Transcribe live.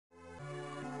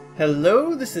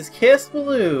Hello, this is Kiss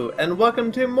Baloo, and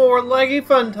welcome to more laggy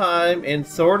fun time in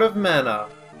Sword of Mana.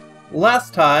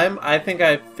 Last time, I think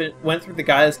I went through the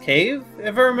guy's cave,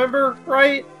 if I remember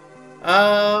right.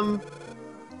 Oh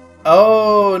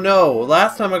no,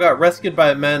 last time I got rescued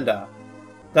by Amanda.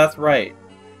 That's right.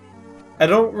 I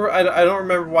don't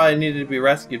remember why I needed to be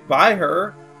rescued by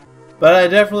her, but I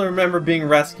definitely remember being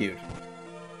rescued.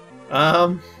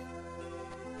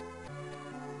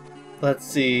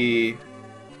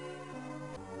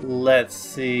 Let's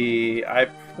see. I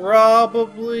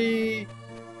probably...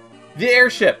 The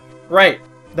airship! Right,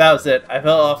 that was it. I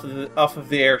fell off of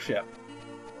the airship.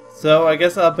 So I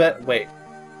guess I'll bet... Wait.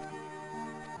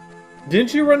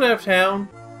 Didn't she run out of town?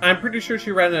 I'm pretty sure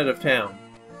she ran out of town.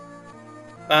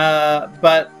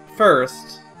 But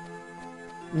first...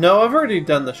 No, I've already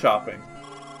done the shopping.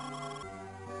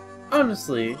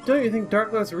 Honestly, don't you think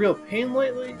Darklight's a real pain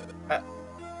lately?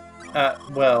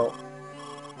 Well...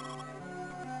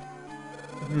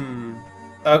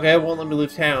 Okay, won't let me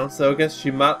leave town, so I guess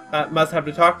she must have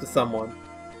to talk to someone.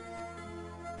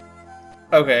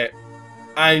 Okay,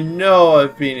 I know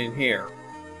I've been in here.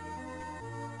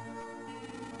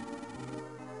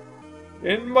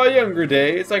 In my younger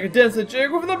days, I could dance a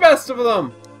jig with the best of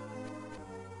them!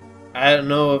 I don't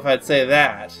know if I'd say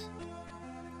that.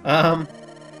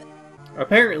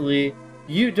 Apparently,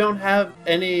 you don't have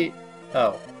any...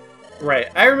 Oh, right,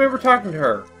 I remember talking to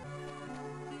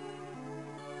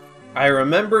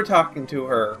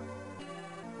her.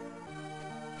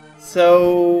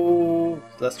 So,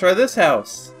 let's try this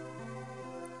house.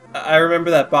 I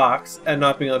remember that box and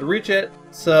not being able to reach it,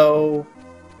 so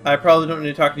I probably don't need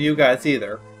to talk to you guys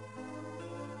either.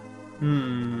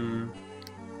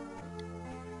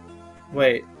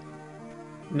 Wait.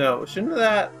 No, shouldn't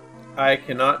that... I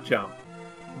cannot jump.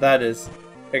 That is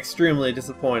extremely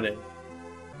disappointing.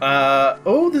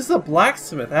 Oh, this is a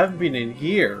blacksmith. I haven't been in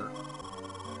here.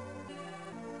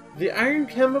 The iron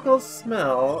chemical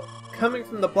smell coming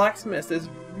from the blacksmith is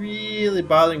really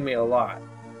bothering me a lot.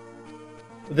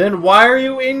 Then why are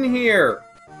you in here?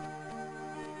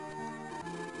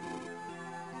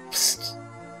 Psst!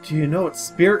 Do you know what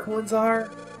spirit coins are?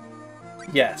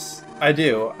 Yes, I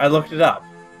do. I looked it up.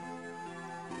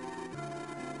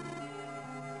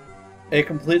 A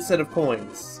complete set of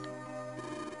coins.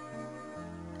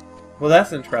 Well,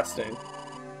 that's interesting.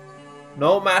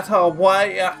 No matter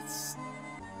where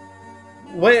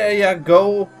you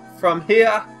go from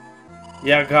here,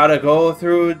 you gotta go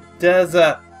through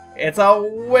desert. It's a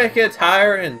wicked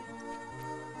tiring.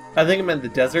 I think it meant the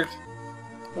desert.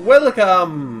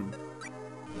 Welcome!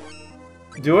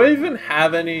 Do I even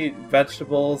have any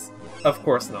vegetables? Of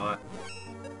course not.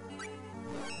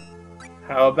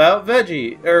 How about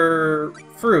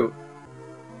fruit?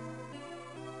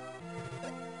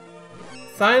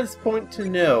 Signs point to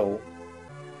no.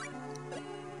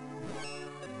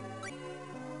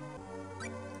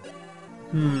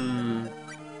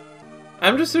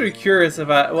 I'm just sort of curious if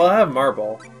I have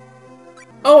marble.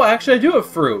 Oh, actually I do have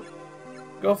fruit.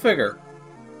 Go figure.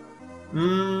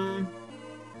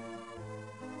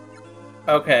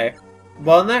 Okay.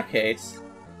 Well, in that case,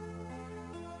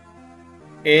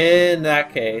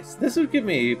 this would give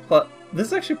me this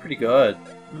is actually pretty good.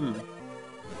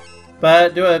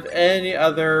 But do I have any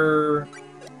other...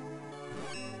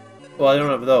 Well, I don't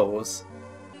have those.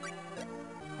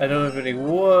 I don't have any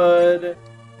wood.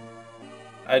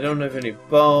 I don't have any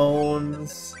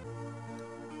bones.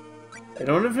 I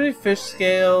don't have any fish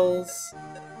scales.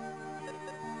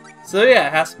 So yeah,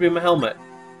 it has to be my helmet.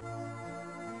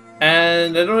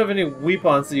 And I don't have any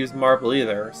weapons to use marble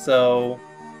either, so...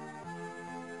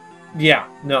 Yeah,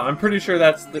 no, I'm pretty sure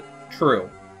that's true.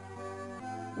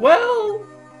 Well...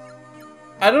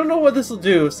 I don't know what this will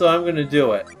do, so I'm gonna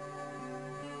do it.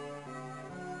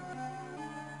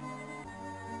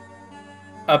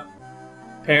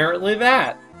 Apparently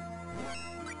that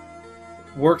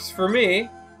works for me.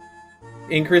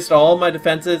 Increased all my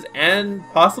defenses and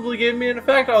possibly gave me an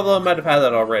effect, although I might have had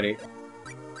that already.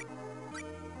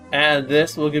 And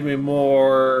this will give me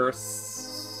more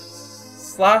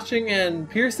slashing and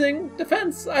piercing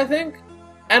defense, I think,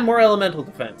 and more elemental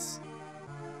defense.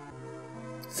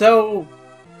 So,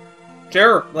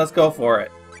 sure, let's go for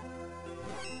it.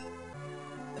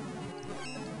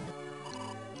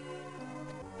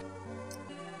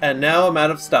 And now I'm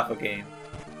out of stuff again.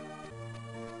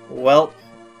 Well,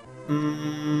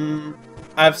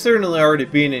 I've certainly already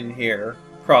been in here,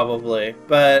 probably,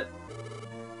 but...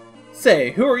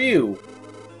 Say, who are you?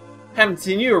 Haven't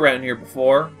seen you around here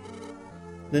before.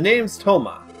 The name's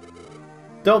Toma.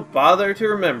 Don't bother to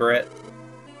remember it.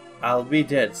 I'll be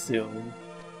dead soon.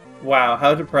 Wow,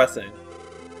 how depressing.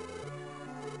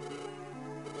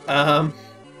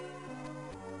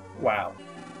 Wow.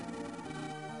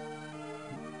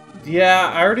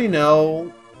 Yeah, I already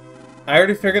know. I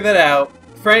already figured that out.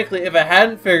 Frankly, if I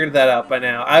hadn't figured that out by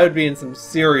now, I would be in some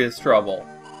serious trouble.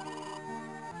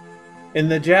 In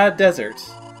the Jad Desert,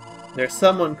 there's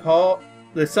something called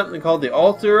the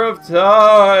Altar of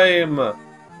Time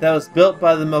that was built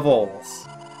by the Mavols.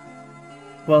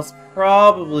 Well, it's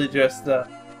probably just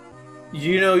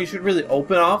you should really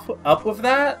open up with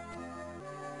that.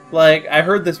 Like, I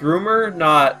heard this rumor,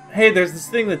 not, hey, there's this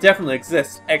thing that definitely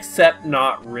exists, except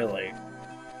not really.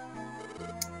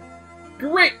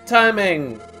 Great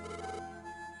timing!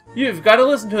 You've got to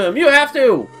listen to him, you have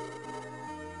to!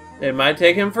 It might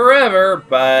take him forever,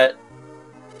 but...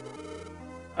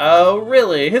 Oh,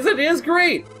 really? His idea is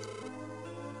great!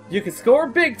 You can score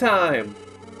big time!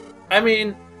 I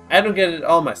mean, I don't get it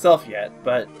all myself yet,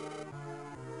 but...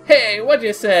 Hey, what'd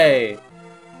you say?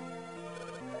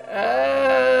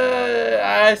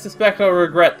 I suspect I'll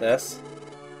regret this.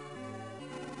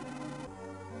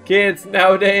 Kids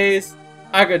nowadays,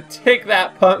 I could take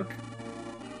that punk.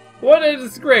 What a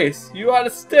disgrace! You ought to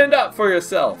stand up for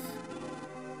yourself.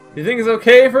 You think it's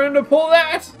okay for him to pull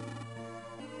that?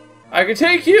 I could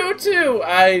take you too!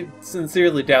 I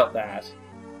sincerely doubt that.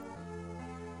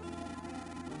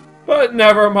 But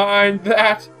never mind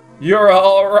that. You're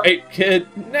alright, kid.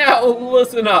 Now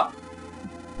listen up.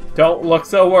 Don't look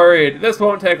so worried. This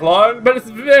won't take long, but it's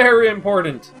very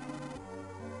important.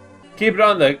 Keep it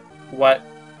on the... What?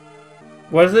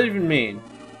 What does it even mean?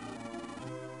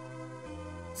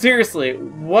 Seriously,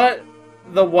 what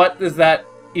does that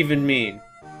even mean?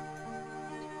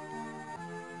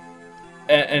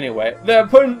 Anyway, they're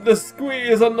putting the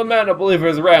squeeze on the mana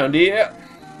believers around here.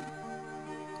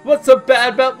 What's so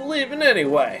bad about believing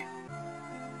anyway?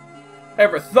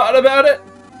 Ever thought about it?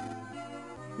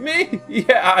 Me?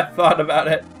 Yeah, I thought about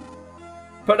it.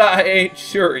 But I ain't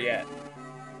sure yet.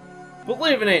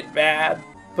 Believing ain't bad,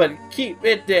 but keep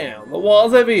it down. The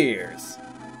walls have ears.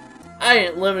 I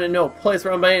ain't living in no place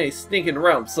run by any stinking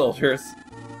realm soldiers.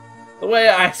 The way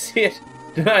I see it,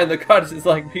 denying the goddess is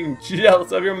like being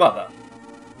jealous of your mother.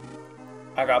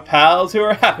 I got pals who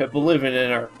are happy believing in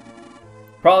her.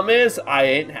 Problem is, I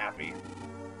ain't happy.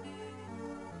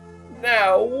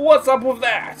 Now, what's up with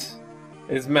that?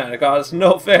 Is mana goddess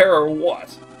no fair or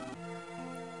what?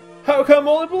 How come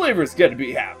only believers get to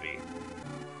be happy?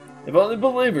 If only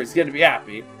believers get to be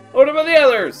happy, what about the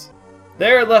others?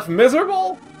 They're left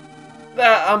miserable?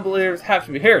 That unbelievers have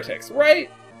to be heretics,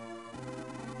 right?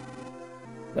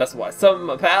 That's why some of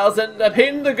my pals ended up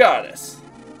hating the goddess.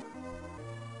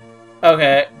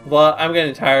 Okay, well, I'm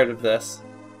getting tired of this.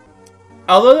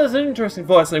 Although that's an interesting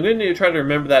voice, and I'm going to need to try to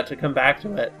remember that to come back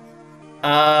to it.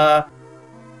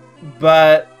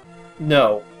 But,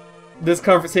 no. This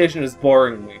conversation is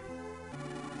boring me.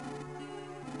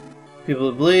 People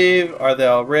who believe, are they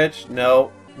all rich?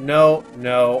 No. No.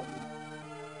 No.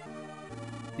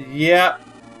 Yeah.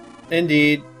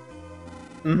 Indeed.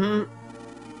 Mm-hmm.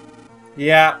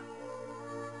 Yeah.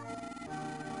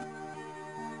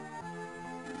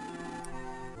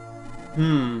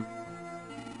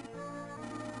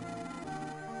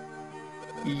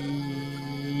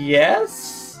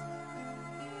 Yes?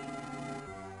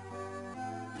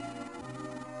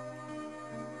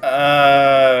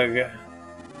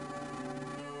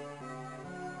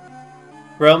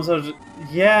 Realms of...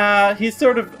 Yeah, he's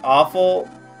sort of awful.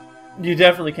 You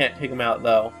definitely can't take him out,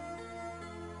 though.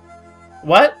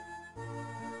 What?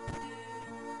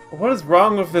 What is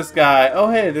wrong with this guy? Oh,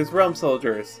 hey, there's realm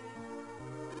soldiers.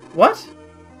 What?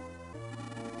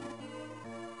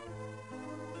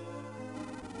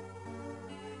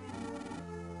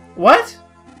 What?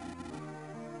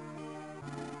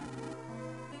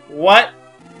 What?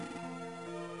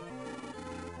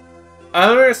 I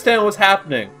don't understand what's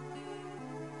happening.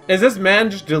 Is this man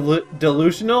just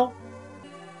delusional?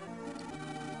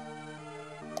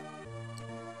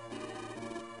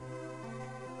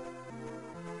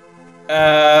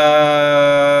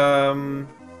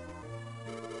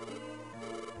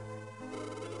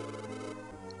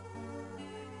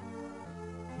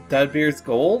 Dead beer's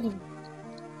gold?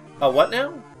 Oh, what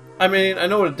now? I mean, I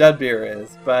know what a dead beer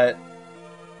is, but...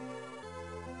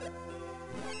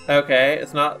 Okay,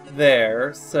 it's not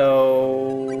there,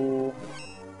 so...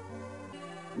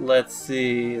 Let's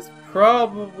see, it's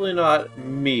probably not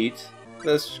meat.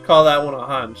 Let's call that one a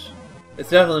hunch. It's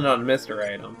definitely not a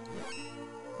mystery item.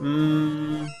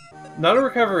 Not a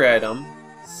recovery item.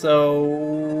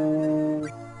 So...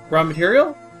 Raw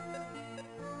material?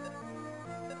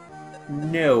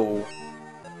 No.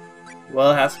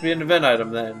 Well, it has to be an event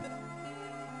item then.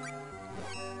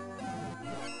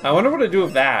 I wonder what to do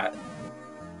with that.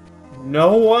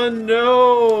 No one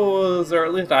knows, or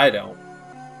at least I don't.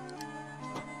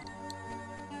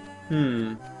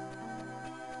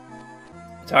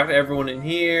 Talk to everyone in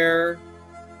here.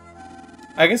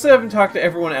 I guess I haven't talked to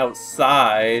everyone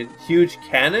outside. Huge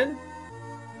cannon?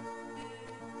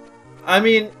 I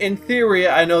mean, in theory,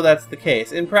 I know that's the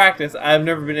case. In practice, I've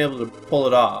never been able to pull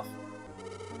it off.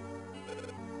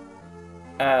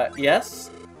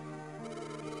 Yes?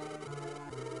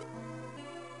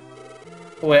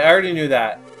 Wait, I already knew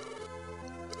that.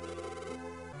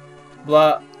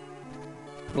 Blah.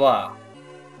 Blah.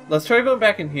 Let's try going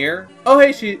back in here. Oh,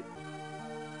 hey, she...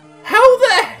 How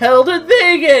the hell did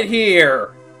they get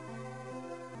here?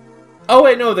 Oh,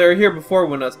 wait, no, they were here before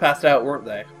when I was passed out, weren't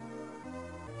they?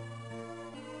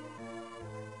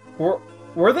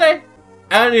 Were they?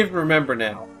 I don't even remember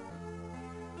now.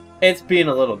 It's been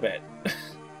a little bit.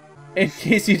 In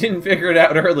case you didn't figure it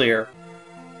out earlier.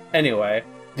 Anyway,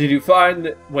 did you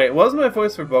find... Wait, what was my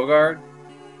voice for Bogard?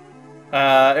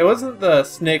 It wasn't the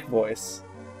snake voice.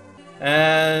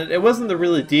 And it wasn't the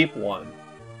really deep one.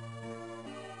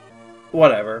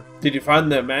 Whatever. Did you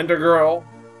find the Amanda girl?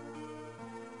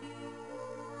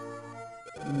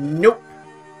 Nope.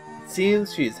 It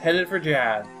seems she's headed for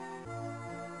Jad.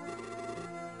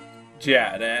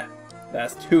 Jad, eh?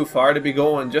 That's too far to be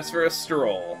going just for a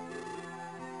stroll.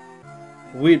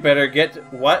 We'd better get...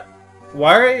 What?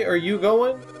 Why are you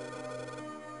going?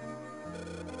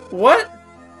 What?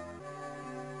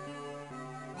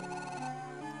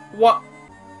 What?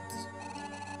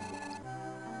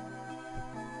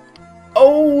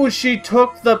 Oh, she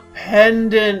took the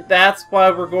pendant. That's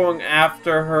why we're going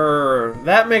after her.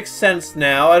 That makes sense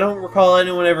now. I don't recall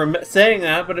anyone ever saying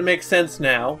that, but it makes sense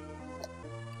now.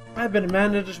 I bet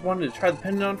Amanda just wanted to try the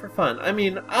pendant on for fun. I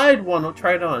mean, I'd want to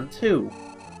try it on, too.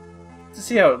 To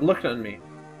see how it looked on me.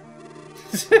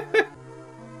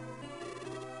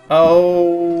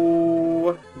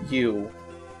 Oh, you.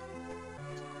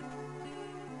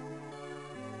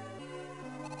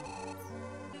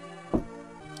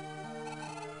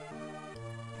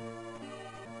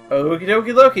 Okie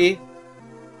dokie dokie.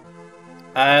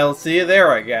 I'll see you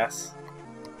there, I guess.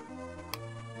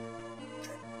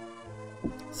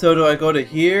 So do I go to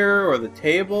here, or the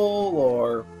table,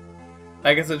 or...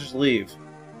 I guess I just leave.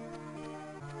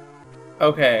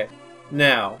 Okay,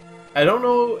 now, I don't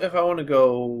know if I want to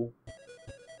go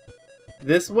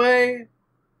this way,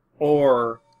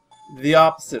 or the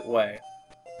opposite way.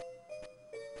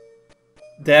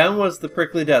 Down was the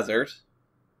prickly desert.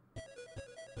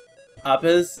 Up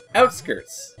is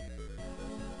outskirts.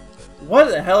 What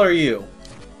the hell are you?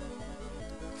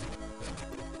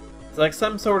 It's like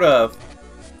some sort of...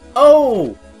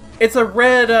 Oh! It's a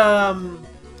red, I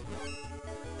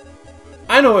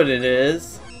know what it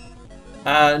is.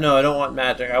 No, I don't want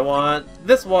magic. I want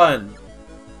this one.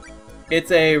 It's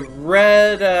a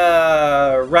red,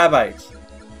 rabbite.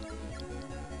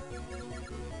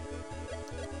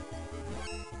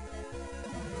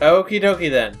 Okie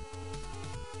dokie then.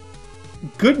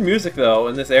 Good music, though,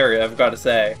 in this area, I've got to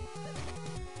say.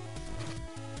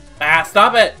 Ah,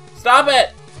 stop it! Stop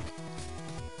it!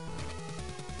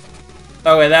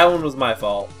 Okay, that one was my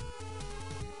fault.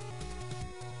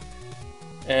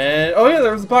 And, oh yeah,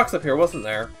 there was a box up here, wasn't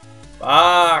there?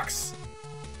 Box!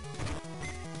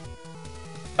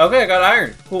 Okay, I got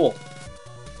iron. Cool.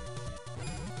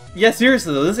 Yeah,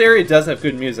 seriously, though, this area does have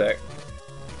good music.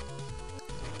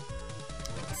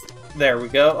 There we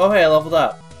go. Oh, hey, I leveled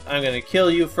up. I'm gonna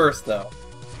kill you first, though.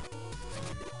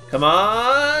 Come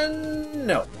on!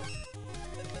 No.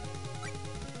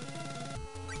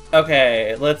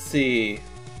 Okay, let's see.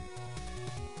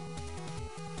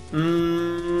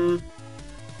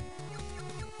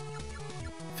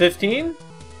 15?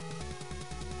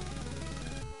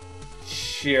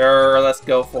 Sure, let's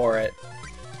go for it.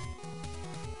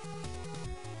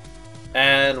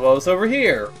 And what was over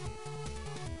here?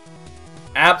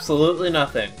 Absolutely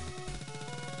nothing.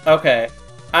 Okay,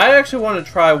 I actually want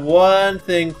to try one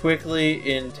thing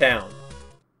quickly in town.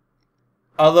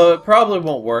 Although it probably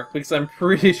won't work, because I'm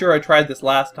pretty sure I tried this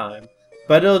last time.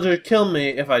 But it'll just kill me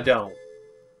if I don't.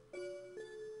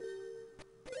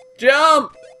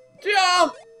 Jump!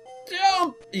 Jump!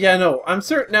 Jump! Yeah, no, I'm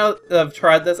certain now that I've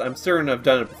tried this, I'm certain I've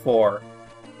done it before.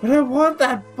 But I want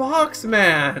that box,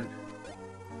 man!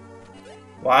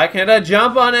 Why can't I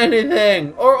jump on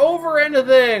anything? Or over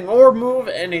anything? Or move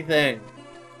anything?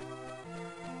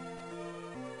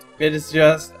 It is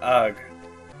just, ugh.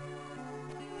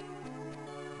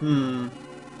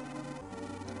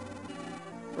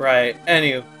 Right,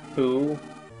 anywho.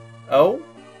 Oh?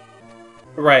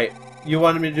 Right, you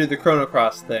wanted me to do the Chrono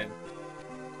Cross thing.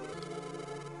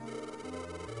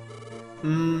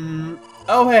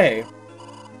 Oh, hey.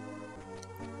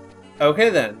 Okay,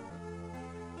 then.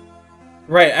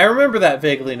 Right, I remember that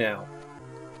vaguely now.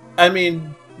 I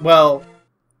mean, well,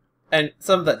 and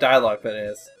some of that dialogue, that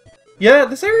is. Yeah,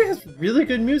 this area has really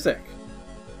good music.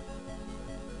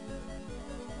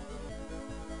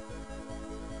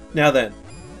 Now then.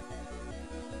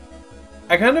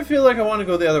 I kind of feel like I want to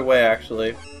go the other way,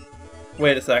 actually.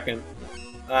 Wait a second.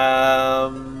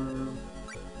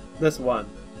 This one.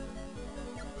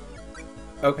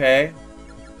 Okay.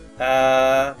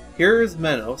 Here's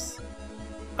Menos.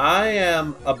 I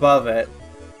am above it,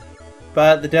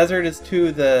 but the desert is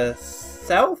to the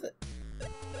south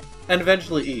and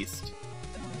eventually east.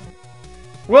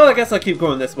 Well, I guess I'll keep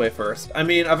going this way first. I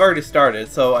mean, I've already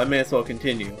started, so I may as well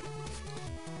continue.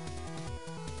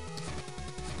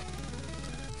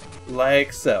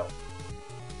 Like so.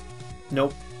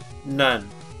 Nope. None.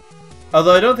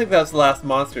 Although I don't think that's the last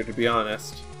monster, to be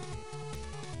honest.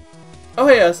 Oh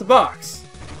hey, it's a box.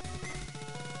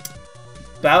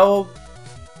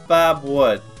 Baobab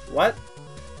wood. What?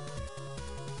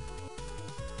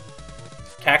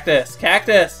 Cactus!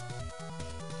 Cactus!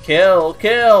 Kill!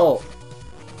 Kill!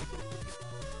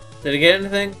 Did I get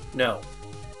anything? No.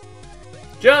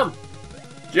 Jump!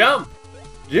 Jump!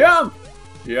 Jump!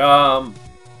 Jump!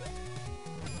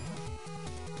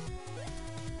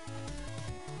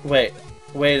 Wait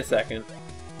a second.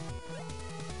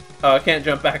 Oh, I can't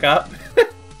jump back up?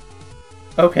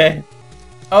 Okay.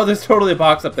 Oh, there's totally a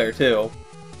box up there, too.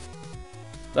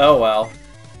 Oh, well.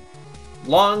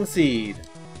 Long seed.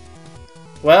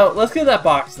 Well, let's get that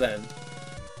box, then.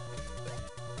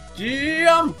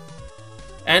 Jump!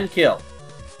 And kill.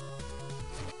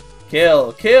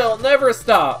 Kill, kill, never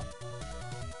stop!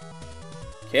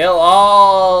 Kill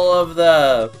all of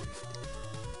the...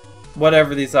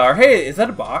 whatever these are. Hey, is that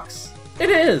a box? It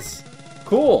is!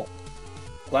 Cool.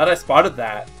 Glad I spotted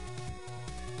that.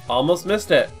 Almost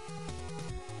missed it.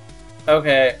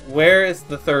 Okay, where is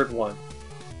the third one?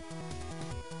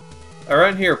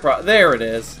 Around here, there it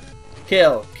is.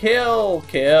 Kill, kill,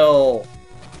 kill.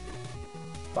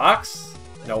 Box?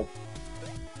 Nope.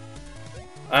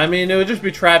 I mean, it would just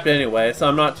be trapped anyway, so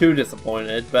I'm not too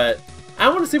disappointed, but I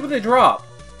want to see what they drop.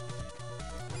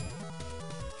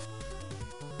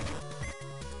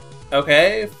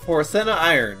 Okay, Forcena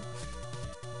Iron.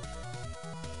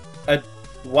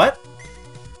 What?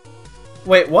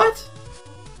 Wait, what?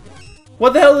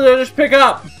 What the hell did I just pick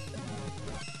up?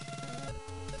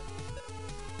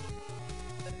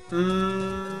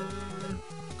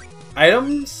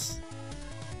 Items?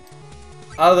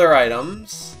 Other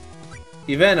items.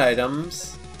 Event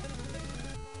items.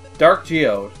 Dark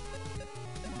Geode.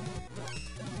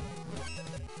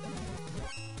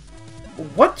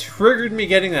 What triggered me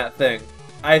getting that thing?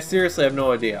 I seriously have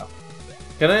no idea.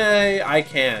 Can I? I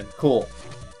can. Cool.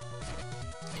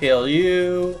 Kill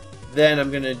you. Then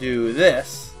I'm gonna do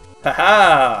this.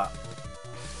 Haha!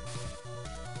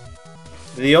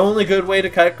 The only good way to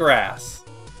cut grass.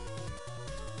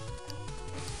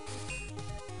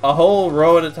 A whole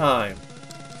row at a time.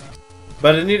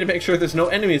 But I need to make sure there's no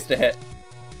enemies to hit.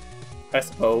 I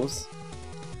suppose.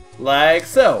 Like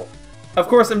so. Of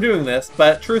course I'm doing this,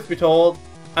 but truth be told,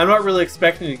 I'm not really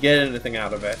expecting to get anything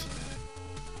out of it.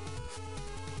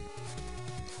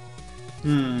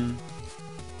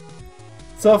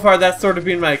 So far, that's sort of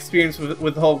been my experience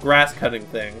with the whole grass cutting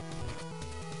thing.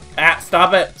 Ah,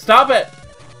 stop it! Stop it!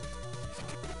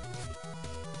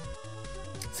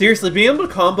 Seriously, being able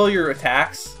to combo your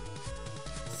attacks,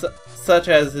 such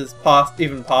as is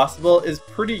even possible, is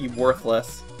pretty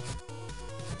worthless.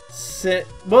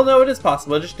 Well, no, it is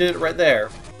possible. I just did it right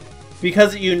there.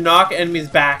 Because you knock enemies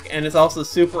back, and it's also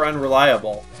super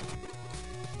unreliable.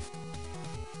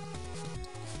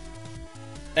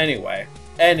 Anyway,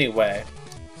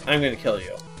 I'm gonna kill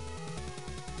you.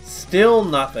 Still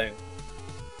nothing.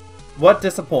 What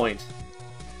disappoint.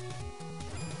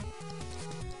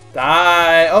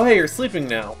 Die! Oh hey, you're sleeping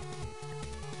now.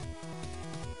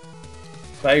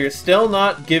 But you're still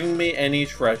not giving me any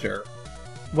treasure.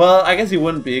 Well, I guess you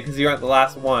wouldn't be, because you aren't the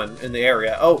last one in the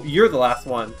area. Oh, you're the last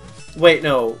one. Wait,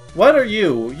 no. What are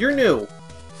you? You're new.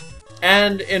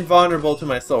 And invulnerable to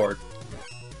my sword.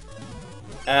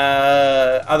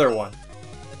 Other one.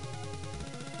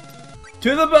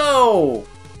 To the bow!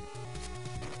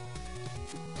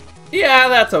 Yeah,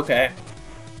 that's okay.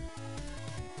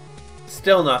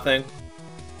 Still nothing.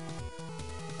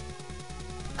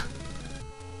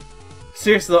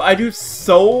 Seriously though, I do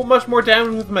so much more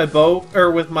damage with my bow,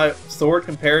 or with my sword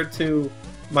compared to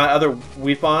my other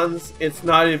weapons. It's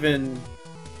not even...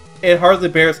 it hardly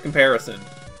bears comparison.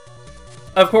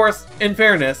 Of course, in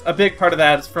fairness, a big part of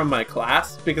that is from my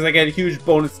class, because I get a huge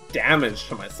bonus damage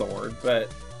to my sword,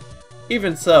 but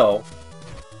even so.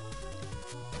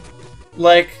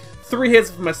 Like, 3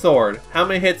 hits with my sword. How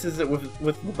many hits is it with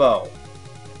the bow?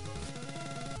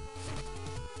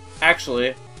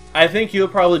 Actually, I think you'll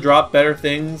probably drop better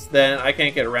things than I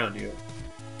can't get around you.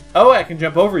 Oh, I can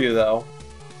jump over you, though.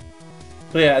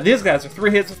 But yeah, these guys are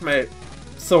 3 hits with my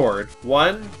sword.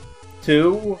 1,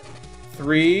 2,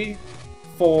 3,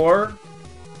 4,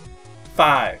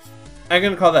 5. I'm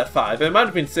gonna call that 5. It might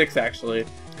have been 6, actually,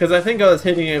 because I think I was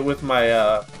hitting it with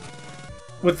my,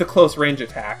 with the close range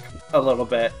attack a little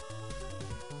bit.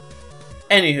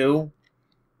 Anywho,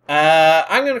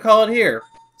 I'm gonna call it here.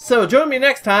 So join me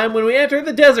next time when we enter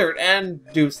the desert and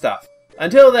do stuff.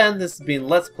 Until then, this has been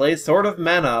Let's Play Sword of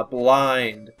Mana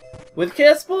Blind with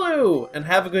Kiss Blue, and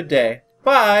have a good day.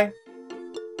 Bye!